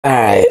All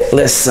right,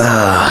 let's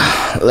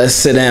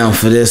sit down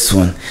for this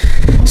one.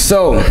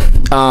 So,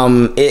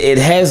 it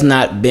has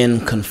not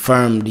been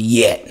confirmed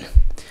yet,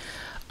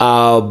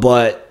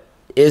 but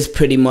it's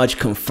pretty much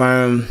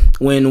confirmed.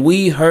 When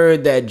we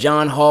heard that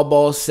John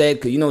Harbaugh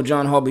said, because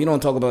John Harbaugh, you don't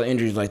talk about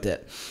injuries like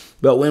that,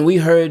 but when we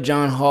heard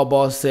John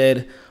Harbaugh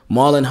said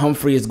Marlon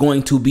Humphrey is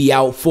going to be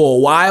out for a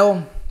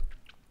while,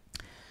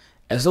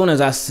 as soon as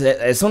I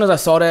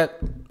saw that,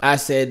 I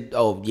said,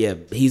 "Oh yeah,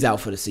 he's out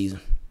for the season.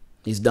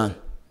 He's done."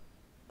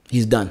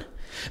 He's done.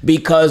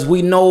 Because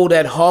we know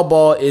that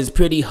Harbaugh is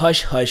pretty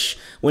hush-hush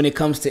when it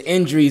comes to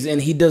injuries,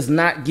 and he does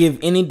not give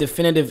any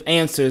definitive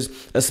answers,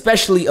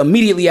 especially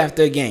immediately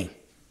after a game.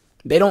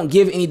 They don't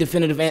give any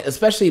definitive answers,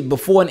 especially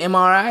before an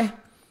MRI.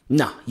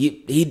 No,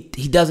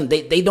 he doesn't.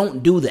 They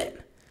don't do that.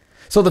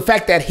 So the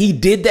fact that he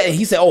did that and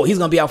he said, oh, he's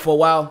going to be out for a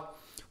while,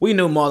 we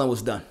knew Marlon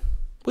was done.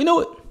 We knew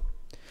it.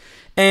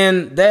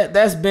 And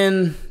that's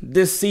been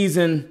this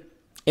season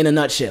in a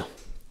nutshell.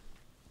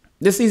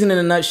 This season in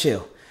a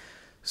nutshell.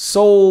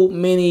 So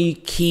many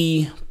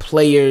key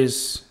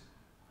players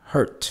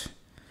hurt.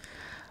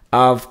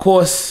 Of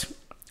course,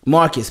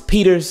 Marcus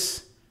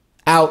Peters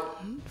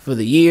out for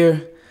the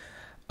year.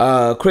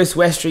 Chris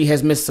Westry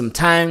has missed some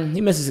time.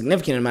 He missed a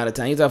significant amount of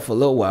time. He's out for a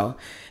little while.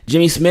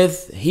 Jimmy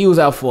Smith, he was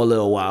out for a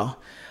little while.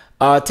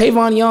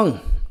 Tavon Young,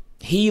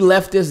 he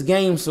left this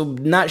game, so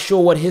not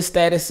sure what his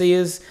status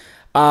is.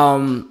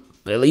 At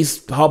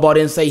least Harbaugh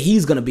didn't say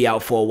he's going to be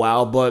out for a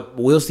while, but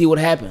we'll see what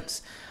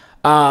happens.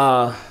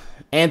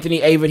 Anthony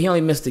Averett, he only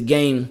missed a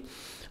game.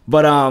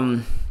 But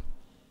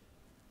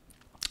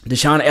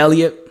Deshaun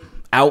Elliott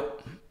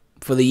out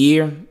for the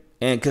year.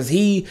 And because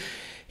he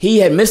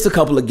had missed a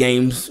couple of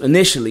games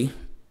initially.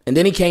 And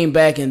then he came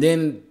back and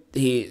then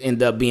he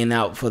ended up being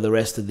out for the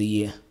rest of the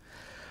year.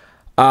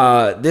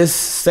 This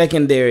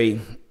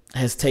secondary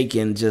has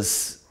taken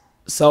just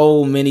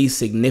so many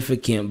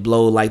significant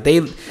blows. Like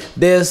they're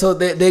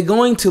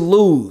going to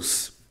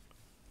lose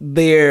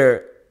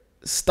their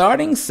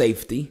starting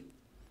safety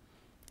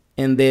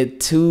and their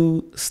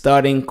two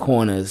starting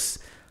corners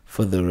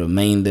for the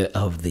remainder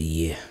of the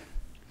year.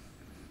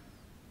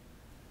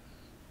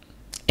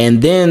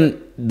 And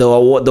then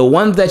the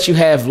ones that you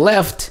have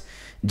left,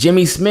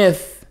 Jimmy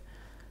Smith,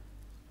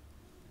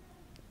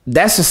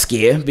 that's a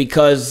scare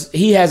because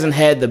he hasn't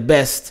had the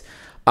best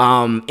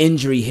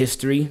injury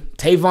history.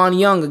 Tavon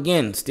Young,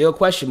 again, still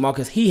question mark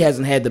because he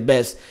hasn't had the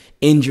best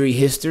injury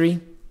history.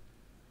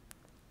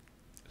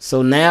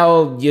 So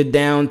now you're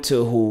down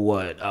to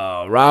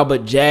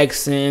Robert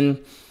Jackson.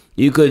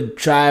 You could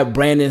try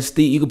Brandon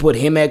Steele. You could put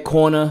him at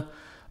corner.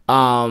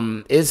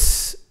 The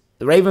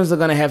Ravens are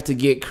going to have to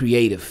get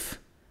creative.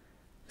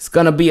 It's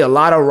going to be a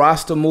lot of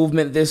roster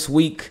movement this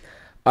week.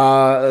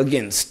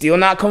 Again, still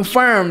not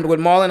confirmed with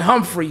Marlon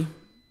Humphrey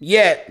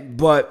yet,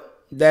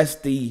 but that's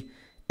the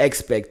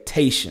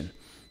expectation.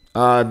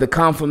 The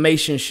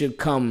confirmation should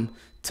come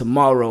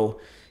tomorrow.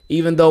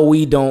 Even though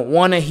we don't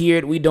want to hear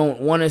it, we don't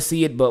want to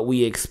see it, but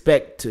we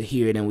expect to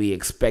hear it and we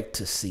expect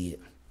to see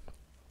it.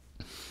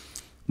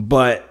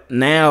 But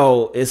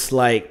now it's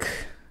like,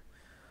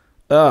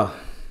 what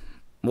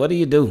do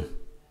you do?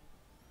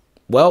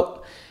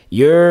 Well,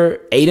 you're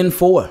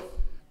 8-4.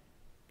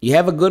 You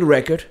have a good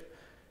record.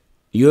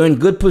 You're in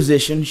good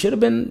position. Should have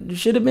been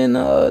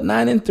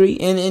 9-3,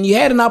 and you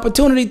had an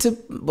opportunity to.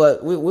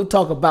 But we'll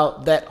talk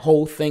about that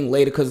whole thing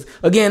later. Because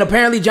again,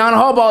 apparently John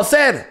Harbaugh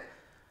said,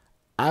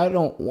 I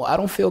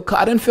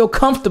didn't feel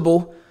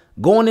comfortable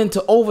going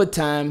into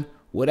overtime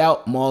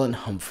without Marlon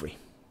Humphrey.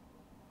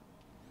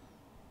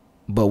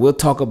 But we'll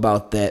talk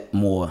about that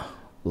more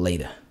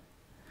later.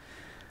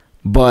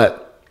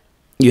 But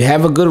you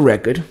have a good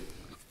record.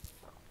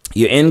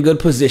 You're in good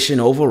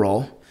position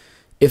overall.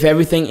 If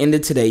everything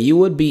ended today, you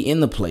would be in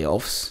the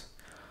playoffs.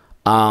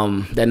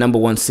 That number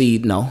one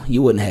seed, no,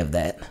 you wouldn't have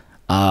that.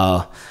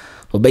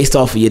 But based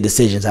off of your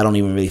decisions, I don't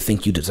even really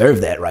think you deserve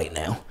that right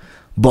now.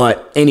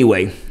 But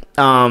anyway,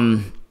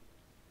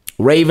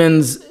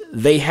 Ravens,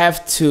 they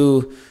have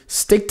to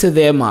stick to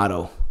their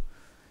motto.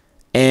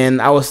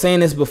 And I was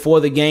saying this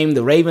before the game,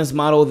 the Ravens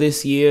motto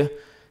this year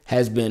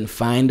has been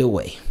find a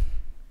way.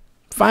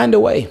 Find a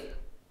way.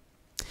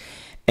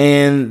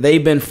 And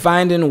they've been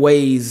finding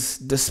ways,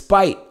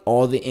 despite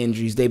all the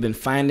injuries, they've been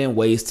finding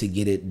ways to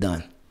get it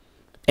done.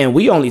 And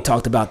we only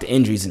talked about the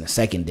injuries in the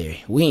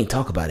secondary. We ain't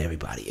talk about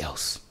everybody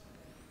else.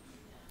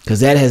 Because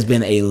that has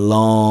been a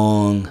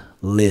long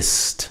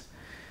list.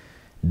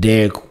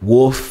 Derek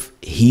Wolfe,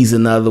 he's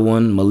another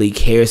one. Malik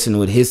Harrison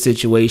with his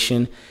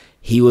situation,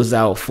 he was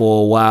out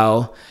for a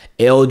while.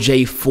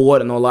 LJ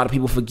Fort, I know a lot of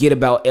people forget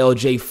about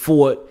LJ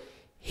Fort.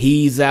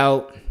 He's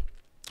out.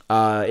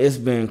 It's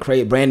been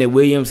crazy. Brandon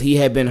Williams, he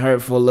had been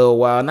hurt for a little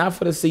while. Not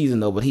for the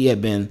season, though, but he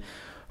had been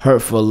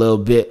hurt for a little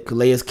bit.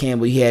 Calais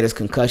Campbell, he had his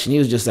concussion. He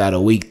was just out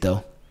a week,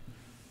 though.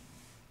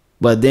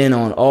 But then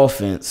on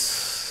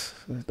offense,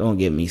 don't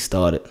get me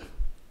started.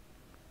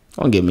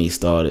 Don't get me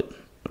started.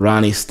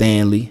 Ronnie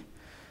Stanley,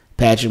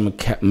 Patrick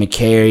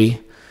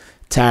McCary,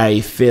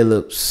 Tyree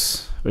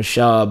Phillips,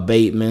 Rashad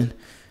Bateman,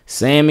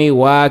 Sammy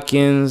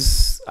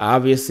Watkins,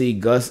 obviously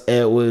Gus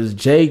Edwards,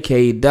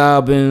 J.K.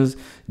 Dobbins,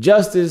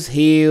 Justice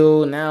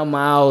Hill, now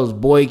Miles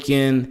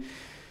Boykin.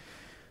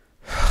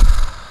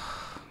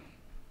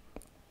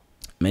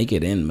 Make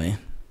it end, man.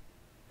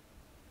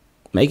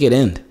 Make it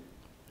end.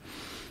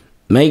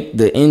 Make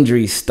the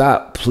injury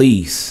stop,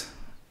 please.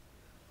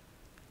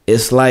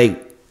 It's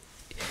like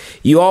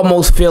you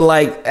almost feel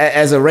like,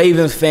 as a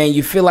Ravens fan,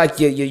 you feel like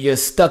you're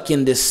stuck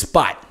in this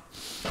spot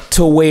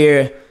to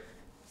where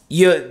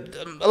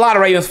a lot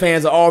of Ravens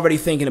fans are already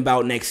thinking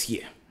about next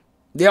year.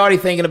 They're already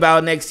thinking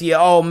about next year.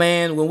 Oh,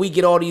 man, when we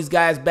get all these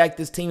guys back,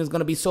 this team is going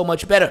to be so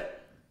much better.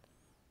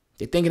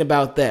 They're thinking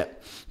about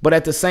that. But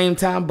at the same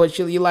time,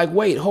 you're like,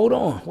 wait, hold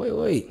on.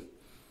 Wait.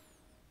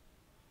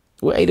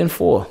 We're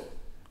 8-4.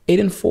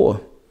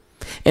 8-4.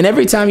 And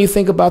every time you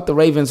think about the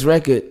Ravens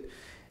record,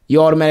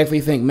 you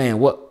automatically think, man,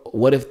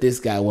 what if this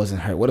guy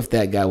wasn't hurt? What if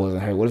that guy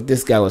wasn't hurt? What if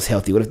this guy was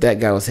healthy? What if that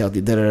guy was healthy?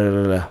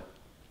 Da-da-da-da-da.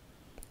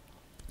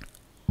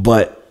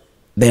 But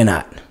they're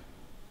not.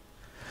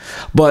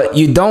 But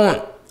you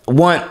don't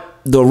want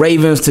the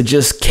Ravens to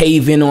just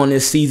cave in on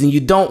this season. You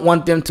don't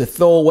want them to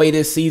throw away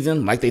this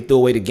season like they threw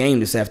away the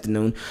game this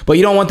afternoon. But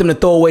you don't want them to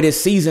throw away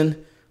this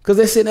season because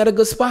they're sitting at a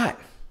good spot.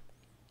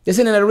 They're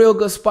sitting at a real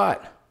good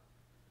spot.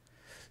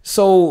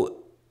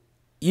 So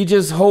you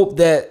just hope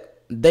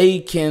that they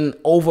can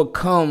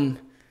overcome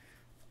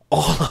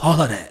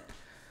all of that.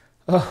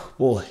 Oh,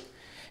 boy.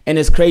 And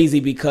it's crazy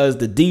because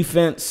the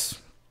defense,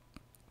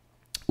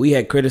 we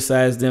had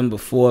criticized them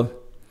before.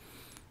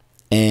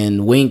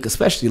 And Wink,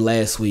 especially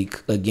last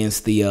week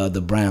against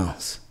the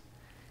Browns,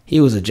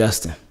 he was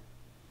adjusting.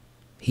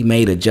 He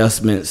made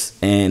adjustments,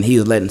 and he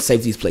was letting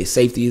safeties play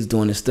safety. He's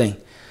doing his thing.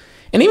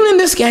 And even in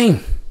this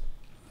game,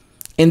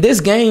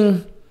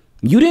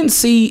 you didn't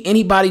see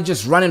anybody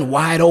just running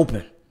wide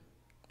open.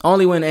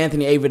 Only when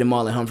Anthony Averett and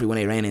Marlon Humphrey, when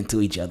they ran into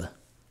each other.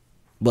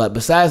 But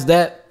besides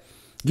that,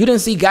 you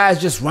didn't see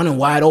guys just running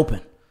wide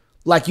open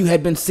like you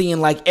had been seeing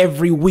like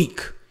every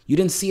week. You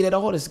didn't see it at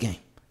all this game.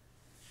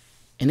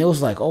 And it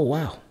was like, oh,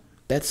 wow,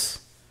 that's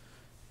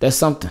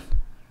something.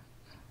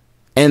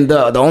 And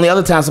the only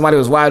other time somebody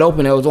was wide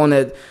open, it was on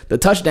the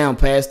touchdown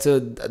pass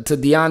to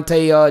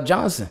Deontay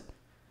Johnson,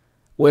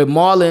 where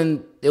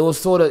Marlon, it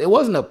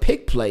wasn't a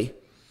pick play,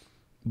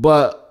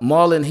 but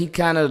Marlon, he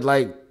kind of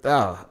like,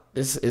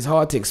 it's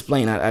hard to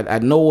explain. I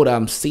know what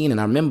I'm seeing, and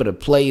I remember the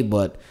play,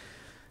 but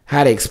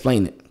how to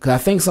explain it? Because I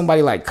think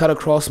somebody like cut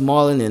across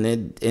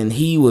Marlon, and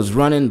he was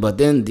running, but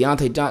then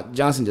Deontay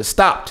Johnson just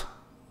stopped.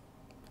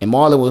 And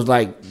Marlon was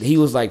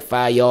like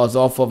 5 yards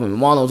off of him.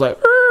 And Marlon was like,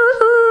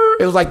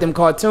 it was like them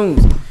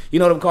cartoons. You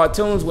know them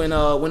cartoons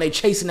when they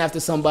chasing after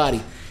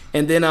somebody.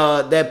 And then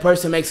that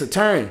person makes a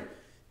turn.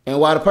 And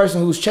while the person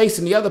who's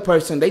chasing the other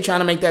person, they trying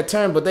to make that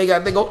turn, but they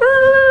go.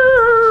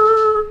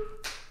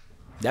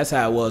 That's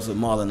how it was with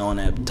Marlon on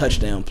that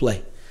touchdown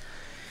play.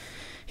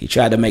 He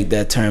tried to make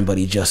that turn, but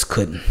he just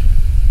couldn't.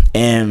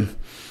 And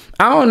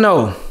I don't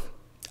know.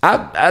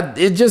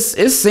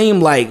 It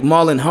seemed like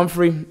Marlon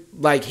Humphrey,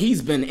 like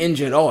he's been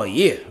injured all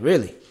year,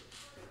 really.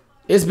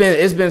 It's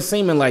been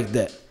seeming like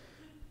that.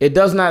 It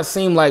does not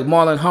seem like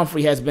Marlon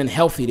Humphrey has been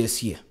healthy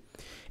this year.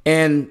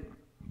 And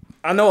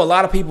I know a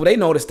lot of people, they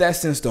noticed that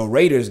since the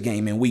Raiders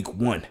game in week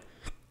 1.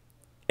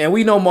 And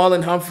we know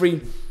Marlon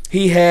Humphrey,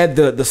 he had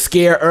the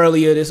scare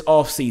earlier this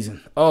offseason.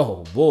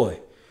 Oh,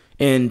 boy.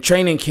 In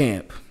training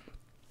camp,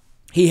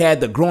 he had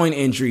the groin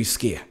injury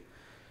scare.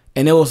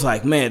 And it was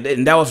like, man,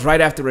 and that was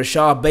right after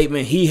Rashad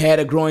Bateman. He had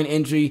a groin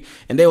injury,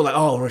 and they were like,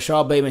 oh,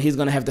 Rashad Bateman, he's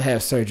going to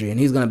have surgery, and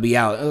he's going to be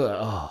out.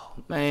 Oh,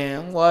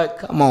 man, what?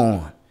 Come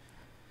on.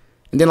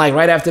 And then, like,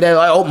 right after that,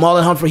 oh,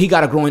 Marlon Humphrey, he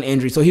got a groin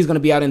injury, so he's going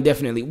to be out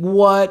indefinitely.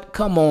 What?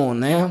 Come on,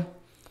 now.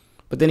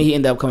 But then he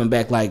ended up coming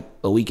back like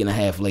a week and a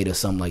half later,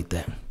 something like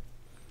that.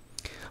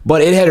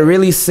 But it had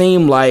really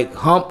seemed like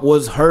Hump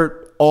was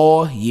hurt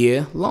all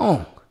year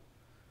long.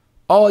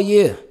 All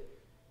year.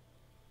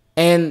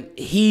 And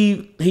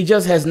he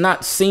just has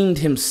not seemed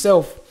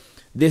himself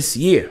this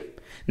year.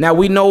 Now,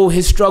 we know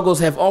his struggles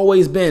have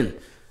always been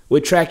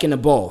with tracking the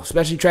ball,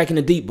 especially tracking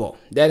the deep ball.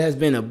 That has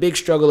been a big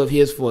struggle of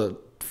his for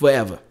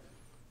forever.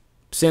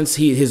 Since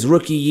his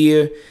rookie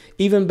year,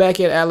 even back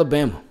at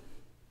Alabama.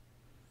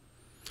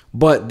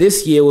 But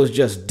this year was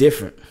just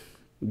different.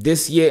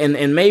 This year,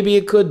 and maybe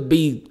it could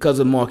be because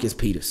of Marcus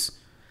Peters.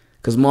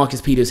 Because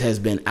Marcus Peters has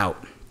been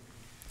out.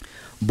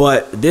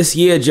 But this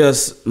year,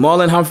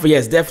 Marlon Humphrey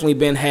has definitely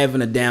been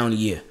having a down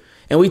year.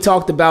 And we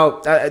talked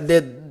about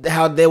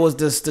how there was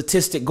the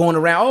statistic going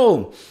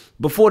around,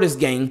 before this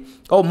game,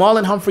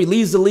 Marlon Humphrey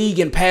leads the league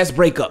in pass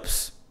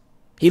breakups.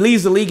 He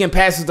leads the league in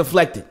passes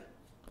deflected.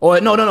 Or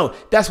no,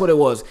 that's what it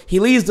was. He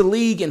leads the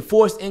league in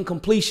forced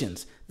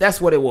incompletions. That's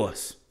what it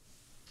was.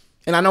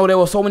 And I know there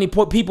were so many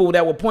people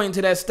that were pointing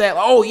to that stat.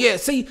 Oh, yeah,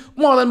 see,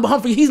 Marlon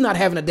Humphrey, he's not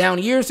having a down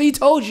year. See, he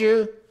told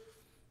you.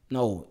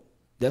 No.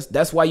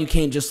 That's why you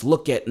can't just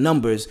look at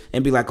numbers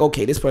and be like,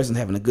 okay, this person's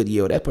having a good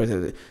year or that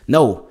person.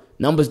 No,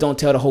 numbers don't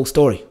tell the whole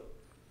story.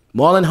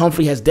 Marlon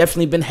Humphrey has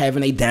definitely been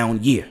having a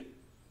down year.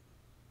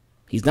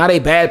 He's not a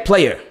bad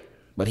player,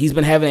 but he's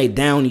been having a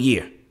down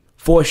year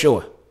for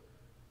sure.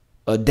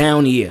 a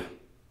down year.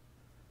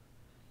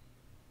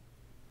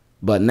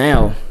 But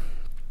now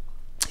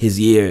his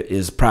year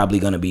is probably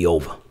going to be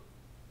over,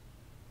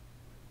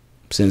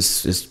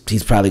 since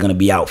he's probably going to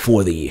be out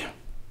for the year.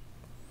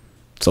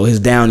 So his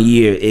down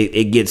year,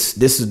 this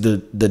is the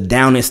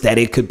downest that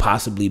it could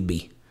possibly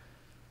be.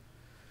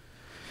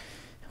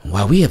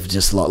 Wow, we have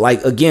just lost.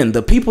 Like, again,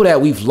 the people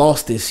that we've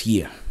lost this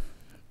year,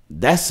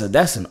 that's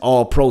an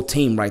all-pro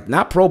team, right?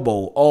 Not Pro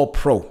Bowl,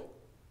 all-pro.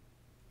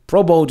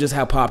 Pro Bowl, just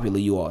how popular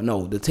you are.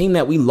 No, the team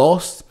that we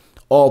lost,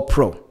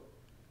 all-pro.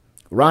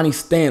 Ronnie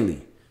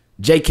Stanley,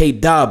 J.K.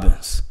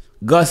 Dobbins,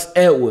 Gus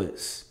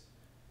Edwards,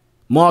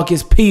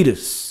 Marcus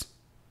Peters.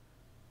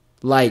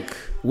 Like,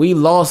 we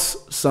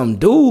lost some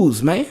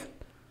dudes, man.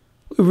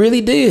 We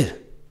really did.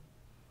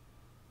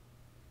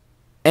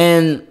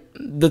 And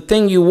the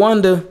thing you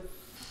wonder,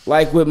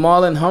 like with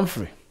Marlon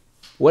Humphrey,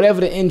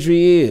 whatever the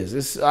injury is,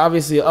 it's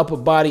obviously an upper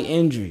body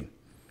injury.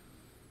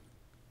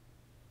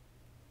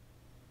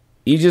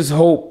 You just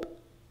hope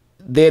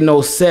there are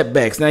no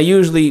setbacks. Now,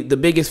 usually the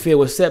biggest fear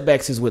with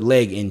setbacks is with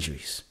leg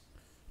injuries.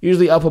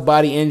 Usually upper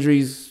body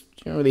injuries,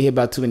 you don't really hear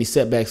about too many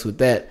setbacks with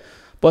that.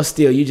 But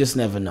still, you just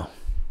never know.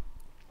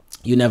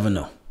 You never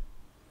know.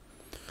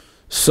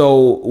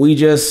 So we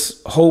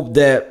just hope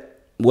that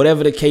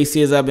whatever the case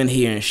is, I've been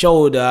hearing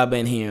shoulder, I've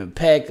been hearing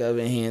pec, I've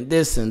been hearing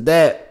this and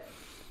that.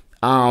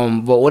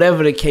 But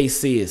whatever the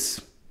case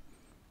is,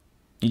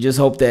 you just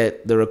hope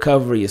that the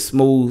recovery is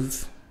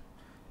smooth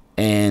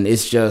and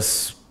it's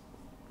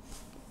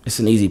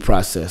an easy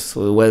process.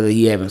 So whether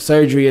he having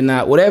surgery or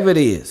not, whatever it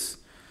is,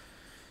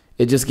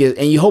 it just gets,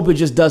 and you hope it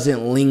just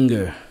doesn't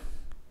linger.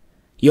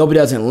 You hope it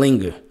doesn't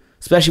linger,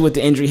 especially with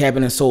the injury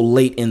happening so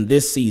late in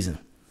this season.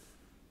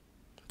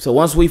 So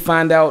once we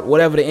find out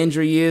whatever the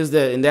injury is,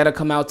 and that'll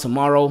come out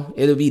tomorrow,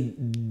 it'll be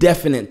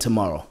definite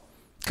tomorrow,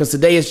 because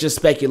today is just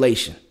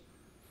speculation.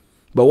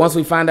 But once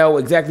we find out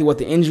exactly what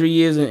the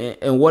injury is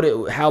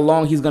and how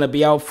long he's going to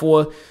be out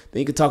for, then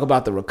you can talk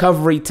about the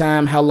recovery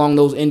time, how long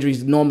those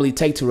injuries normally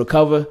take to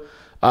recover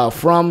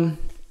from,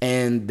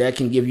 and that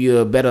can give you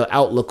a better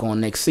outlook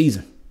on next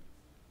season.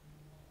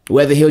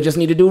 Whether he'll just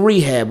need to do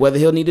rehab, whether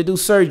he'll need to do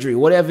surgery,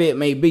 whatever it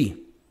may be.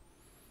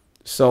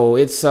 So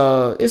it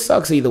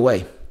sucks either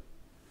way,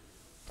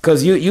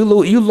 because you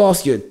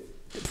lost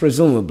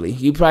presumably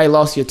you probably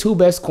lost your two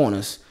best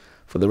corners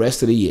for the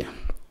rest of the year.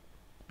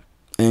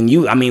 And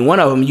one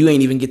of them, he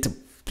didn't even get to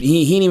play.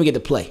 He didn't even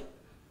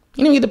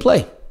get to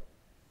play.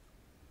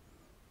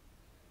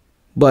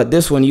 But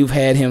this one, you've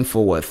had him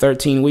for what,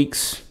 13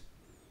 weeks?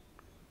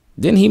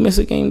 Didn't he miss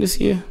a game this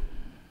year?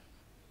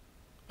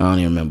 I don't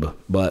even remember.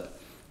 But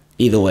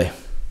either way,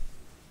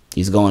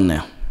 he's gone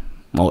now,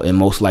 and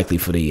most likely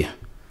for the year.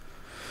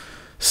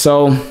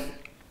 So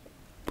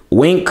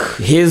Wink,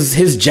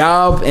 his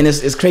job, and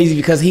it's crazy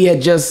because he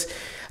had just,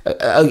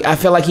 I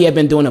felt like he had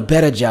been doing a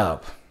better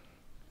job.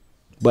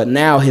 But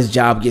now his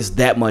job gets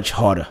that much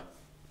harder,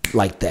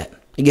 like that.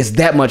 It gets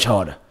that much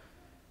harder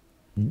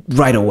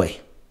right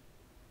away.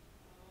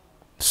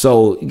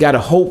 So you got to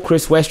hope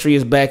Chris Westry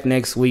is back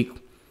next week.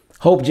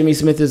 Hope Jimmy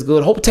Smith is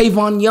good. Hope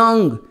Tavon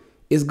Young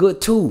is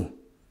good too.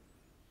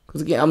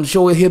 Because again, I'm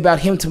sure we'll hear about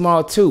him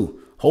tomorrow too.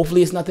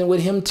 Hopefully it's nothing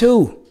with him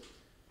too.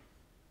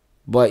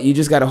 But you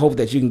just got to hope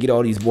that you can get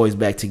all these boys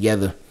back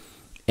together.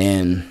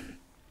 And,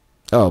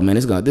 oh man,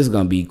 this is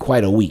gonna be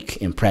quite a week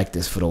in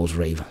practice for those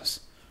Ravens.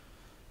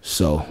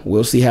 So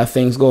we'll see how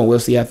things go, and we'll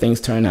see how things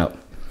turn out.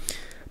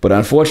 But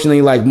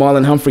unfortunately, like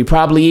Marlon Humphrey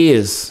probably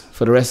is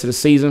for the rest of the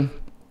season,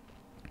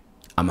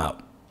 I'm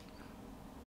out.